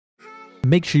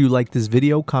Make sure you like this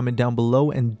video, comment down below,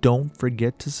 and don't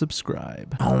forget to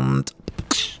subscribe.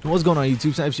 What's going on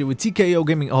YouTube? Snipes here with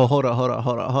TKOgaming. Oh, hold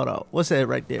up. What's that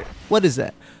right there? What is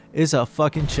that? It's a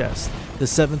fucking chest. The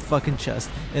 7th fucking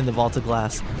chest in the Vault of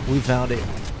Glass. We found it.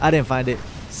 I didn't find it.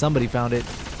 Somebody found it.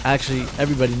 Actually,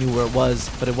 everybody knew where it was,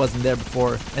 but it wasn't there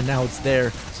before, and now it's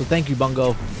there. So thank you,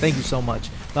 Bungo. Thank you so much.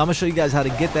 But I'm going to show you guys how to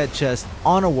get that chest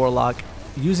on a Warlock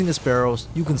using a Sparrows.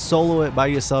 You can solo it by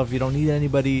yourself. You don't need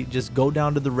anybody. Just go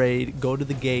down to the raid, go to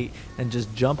the gate, and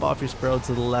just jump off your Sparrow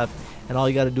to the left. And all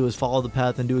you got to do is follow the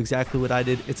path and do exactly what I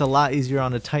did. It's a lot easier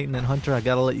on a Titan and Hunter, I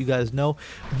gotta let you guys know.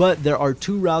 But there are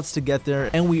 2 routes to get there,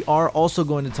 and we are also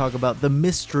going to talk about the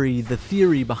mystery, the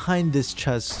theory behind this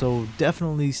chest, so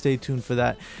definitely stay tuned for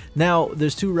that. Now,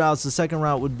 there's 2 routes. The second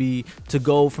route would be to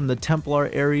go from the Templar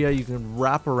area. You can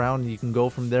wrap around and you can go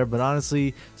from there, but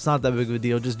honestly, it's not that big of a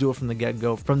deal. Just do it from the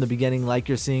get-go, from the beginning, like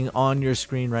you're seeing on your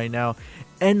screen right now.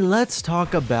 And let's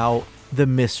talk about the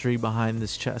mystery behind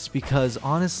this chest, because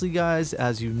honestly guys,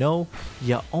 as you know,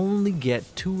 you only get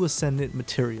 2 ascendant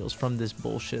materials from this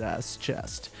bullshit ass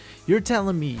chest. You're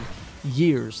telling me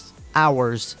years,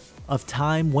 hours of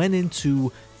time went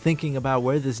into thinking about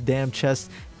where this damn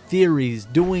chest, theories,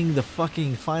 doing the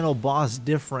fucking final boss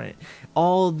different,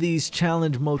 all these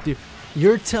challenge mode theories.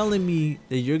 You're telling me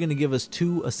that you're gonna give us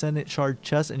 2 ascendant shard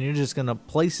chests and you're just gonna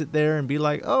place it there and be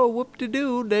like, oh,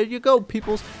 whoop-de-doo, there you go,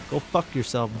 peoples. Go fuck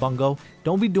yourself, Bungo.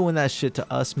 Don't be doing that shit to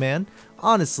us, man.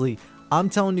 Honestly, I'm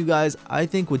telling you guys, I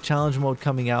think with challenge mode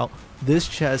coming out, this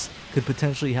chest could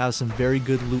potentially have some very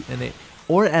good loot in it,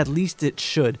 or at least it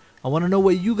should. I want to know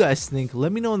what you guys think.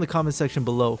 Let me know in the comment section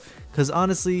below, because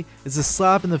honestly, it's a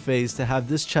slap in the face to have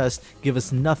this chest give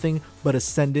us nothing but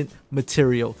ascendant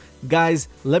material. Guys,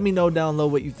 let me know down below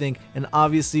what you think, and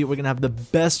obviously we're going to have the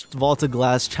best Vault of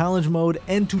Glass challenge mode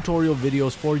and tutorial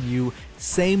videos for you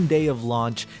same day of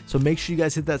launch. So make sure you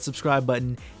guys hit that subscribe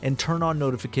button and turn on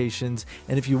notifications,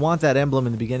 and if you want that emblem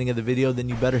in the beginning of the video, then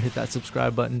you better hit that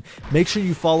subscribe button. Make sure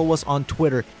you follow us on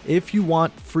Twitter if you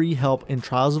want free help in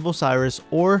Trials of Osiris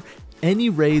or any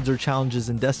raids or challenges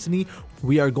in Destiny.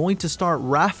 We are going to start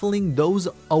raffling those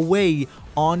away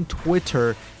on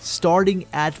Twitter starting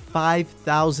at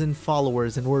 5,000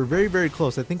 followers, and we're very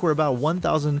close. I think we're about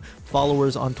 1,000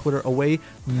 followers on Twitter away.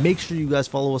 Make sure you guys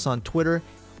follow us on Twitter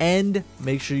and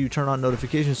make sure you turn on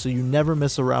notifications so you never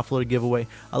miss a raffle or giveaway.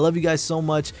 I love you guys so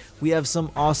much. We have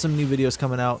some awesome new videos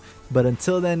coming out, but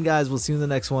until then guys, we'll see you in the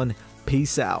next one.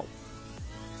 Peace out.